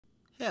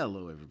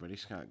Hello, everybody.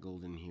 Scott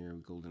Golden here,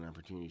 Golden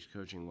Opportunities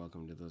Coaching.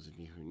 Welcome to those of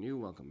you who are new.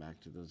 Welcome back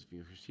to those of you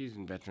who are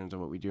seasoned veterans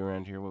of what we do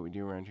around here. What we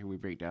do around here, we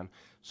break down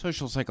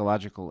social,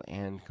 psychological,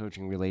 and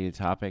coaching-related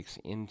topics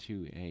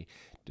into a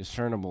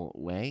discernible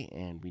way,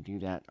 and we do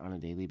that on a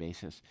daily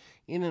basis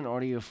in an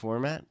audio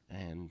format,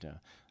 and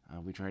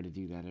we try to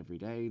do that every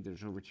day.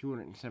 There's over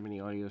 270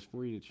 audios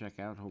for you to check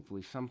out,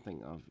 hopefully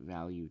something of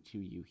value to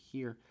you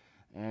here.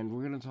 And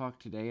we're going to talk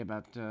today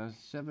about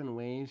 7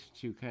 ways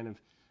to kind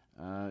of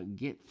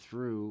get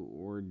through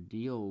or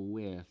deal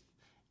with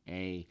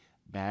a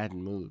bad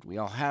mood. We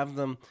all have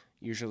them.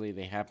 Usually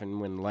they happen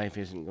when life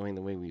isn't going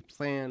the way we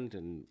planned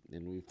and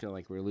we feel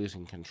like we're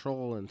losing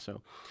control. And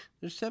so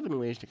there's 7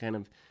 ways to kind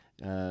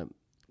of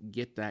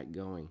get that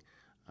going.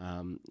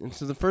 And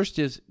so the first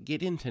is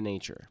get into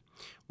nature.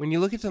 When you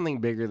look at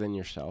something bigger than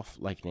yourself,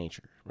 like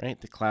nature,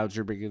 right? The clouds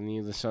are bigger than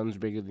you, the sun's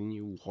bigger than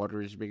you,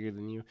 water is bigger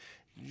than you.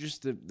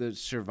 Just the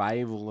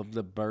survival of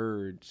the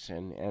birds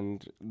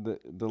and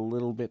the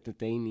little bit that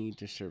they need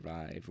to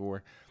survive,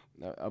 or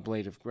a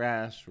blade of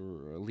grass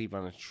or a leaf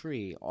on a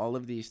tree. All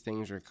of these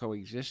things are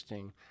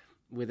coexisting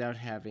without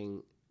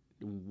having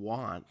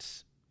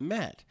wants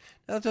met.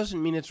 Now, that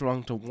doesn't mean it's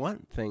wrong to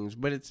want things,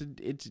 but it's a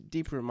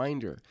deep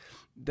reminder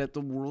that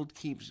the world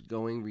keeps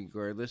going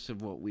regardless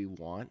of what we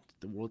want.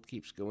 The world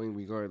keeps going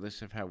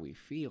regardless of how we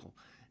feel.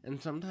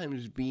 And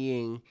sometimes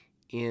being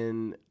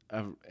in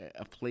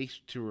a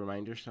place to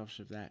remind ourselves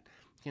of that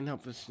can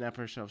help us snap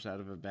ourselves out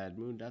of a bad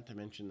mood, not to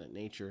mention that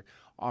nature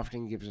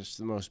often gives us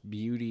the most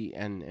beauty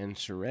and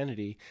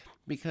serenity,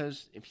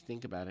 because if you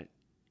think about it,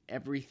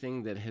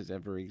 everything that has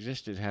ever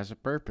existed has a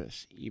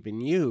purpose, even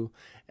you.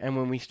 And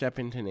when we step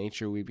into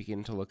nature, we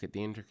begin to look at the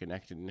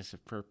interconnectedness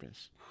of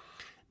purpose.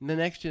 And the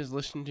next is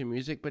listen to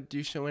music, but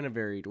do so in a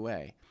varied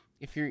way.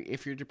 If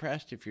you're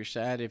depressed, if you're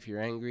sad, if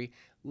you're angry,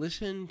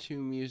 listen to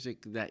music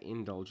that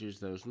indulges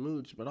those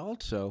moods, but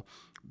also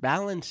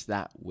balance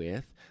that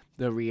with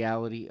the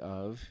reality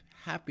of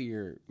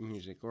happier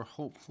music or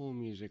hopeful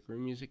music or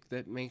music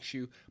that makes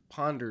you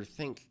ponder,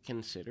 think,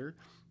 consider.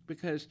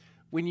 Because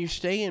when you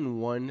stay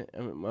in one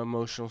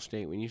emotional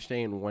state, when you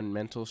stay in one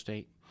mental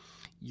state,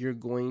 you're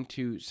going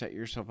to set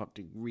yourself up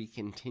to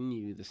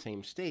recontinue the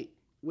same state,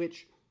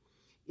 which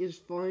is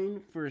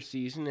fine for a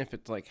season if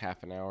it's like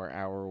half an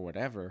hour,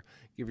 whatever.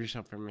 Give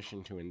yourself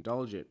permission to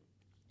indulge it,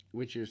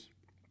 which is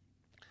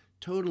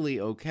totally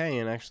okay.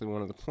 And actually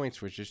one of the points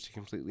was just to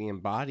completely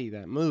embody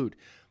that mood,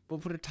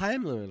 but put a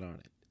time limit on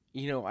it.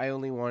 I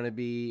only want to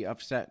be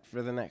upset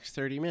for the next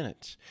 30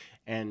 minutes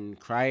and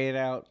cry it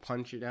out,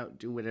 punch it out,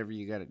 do whatever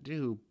you got to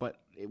do. But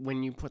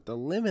when you put the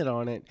limit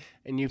on it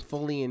and you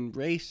fully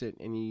embrace it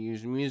and you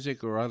use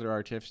music or other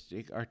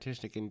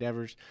artistic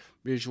endeavors,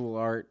 visual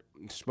art,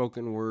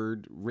 spoken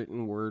word,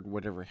 written word,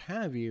 whatever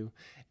have you,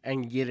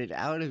 and get it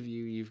out of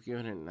you, you've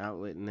given it an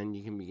outlet, and then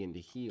you can begin to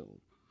heal.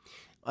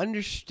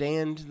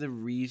 Understand the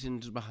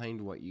reasons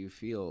behind what you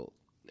feel,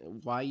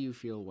 why you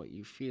feel what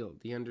you feel.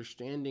 The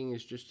understanding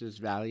is just as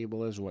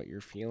valuable as what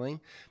you're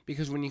feeling,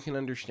 because when you can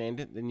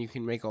understand it, then you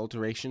can make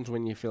alterations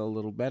when you feel a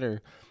little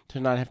better to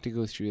not have to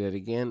go through that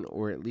again,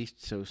 or at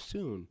least so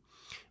soon.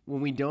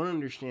 When we don't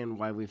understand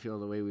why we feel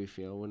the way we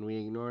feel, when we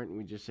ignore it and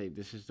we just say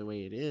this is the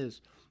way it is,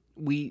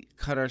 we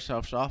cut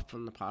ourselves off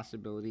from the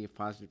possibility of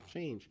positive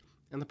change.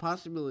 And the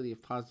possibility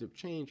of positive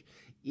change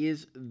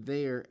is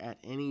there at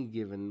any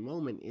given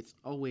moment. It's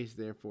always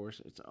there for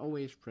us. It's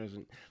always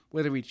present.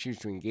 Whether we choose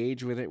to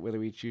engage with it, whether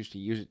we choose to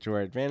use it to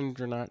our advantage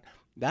or not,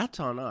 that's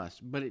on us.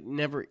 But it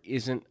never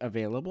isn't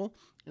available.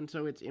 And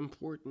so it's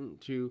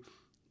important to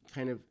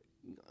kind of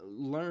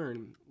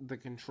learn the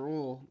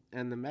control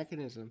and the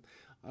mechanism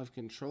of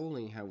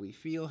controlling how we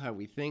feel, how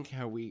we think,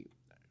 how we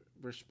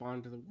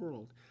respond to the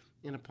world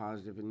in a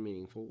positive and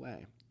meaningful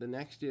way. The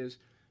next is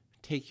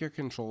take your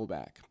control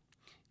back.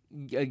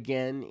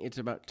 Again, it's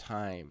about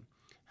time.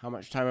 How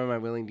much time am I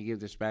willing to give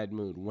this bad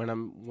mood?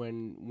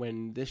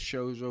 When this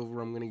show's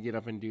over, I'm going to get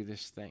up and do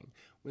this thing.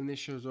 When this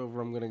show's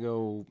over, I'm going to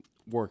go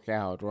work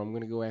out, or I'm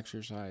going to go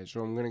exercise,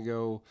 or I'm going to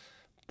go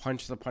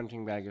punch the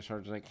punching bag as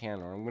hard as I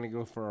can, or I'm going to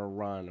go for a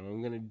run, or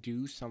I'm going to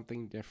do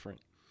something different.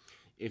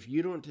 If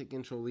you don't take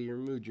control of your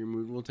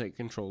mood will take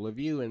control of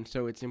you. And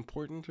so it's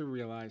important to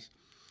realize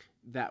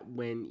that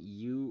when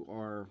you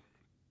are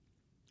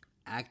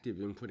active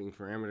in putting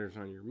parameters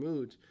on your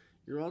moods,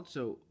 you're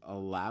also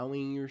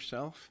allowing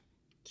yourself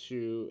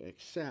to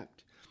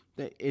accept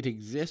that it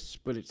exists,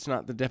 but it's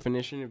not the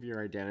definition of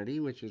your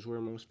identity, which is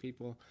where most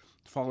people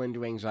fall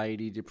into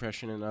anxiety,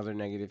 depression, and other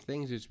negative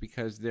things. It's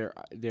because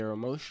their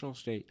emotional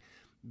state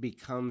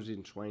becomes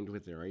entwined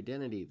with their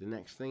identity. The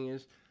next thing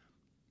is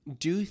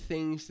do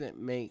things that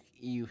make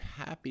you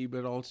happy,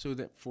 but also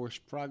that force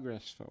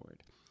progress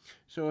forward.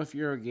 So if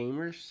you're a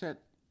gamer, set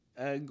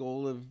a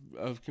goal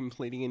of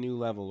completing a new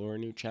level or a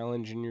new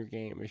challenge in your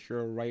game. If you're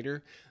a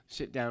writer,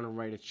 sit down and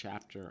write a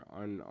chapter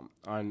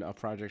on a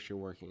project you're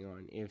working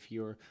on. If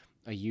you're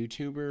a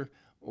YouTuber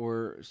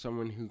or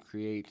someone who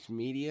creates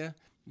media,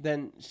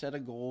 then set a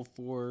goal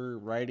for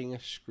writing a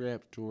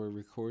script or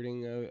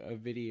recording a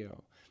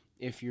video.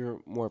 If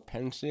you're more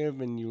pensive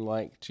and you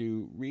like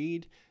to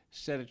read,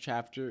 Set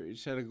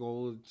a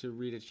goal to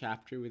read a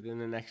chapter within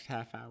the next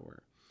half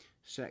hour.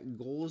 Set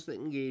goals that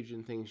engage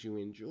in things you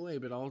enjoy,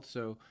 but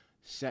also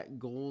set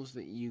goals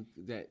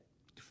that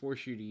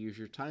force you to use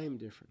your time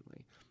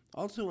differently.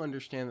 Also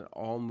understand that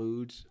all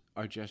moods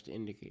are just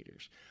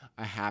indicators.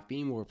 A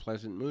happy, more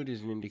pleasant mood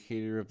is an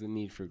indicator of the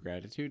need for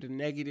gratitude. A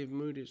negative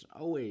mood is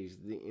always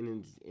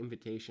an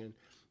invitation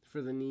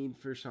for the need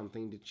for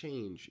something to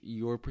change.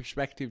 Your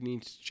perspective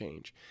needs to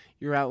change.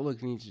 Your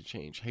outlook needs to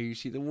change. How you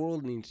see the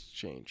world needs to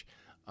change.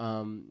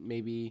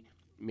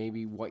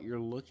 Maybe what you're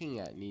looking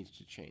at needs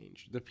to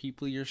change. The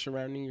people you're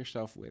surrounding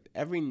yourself with.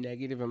 Every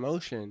negative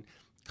emotion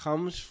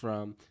comes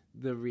from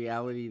the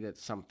reality that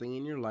something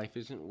in your life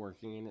isn't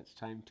working, and it's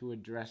time to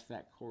address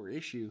that core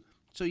issue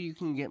so you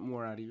can get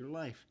more out of your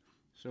life.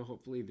 So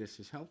hopefully this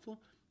is helpful.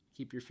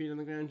 Keep your feet on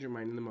the ground, your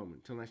mind in the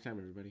moment. Till next time,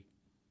 everybody.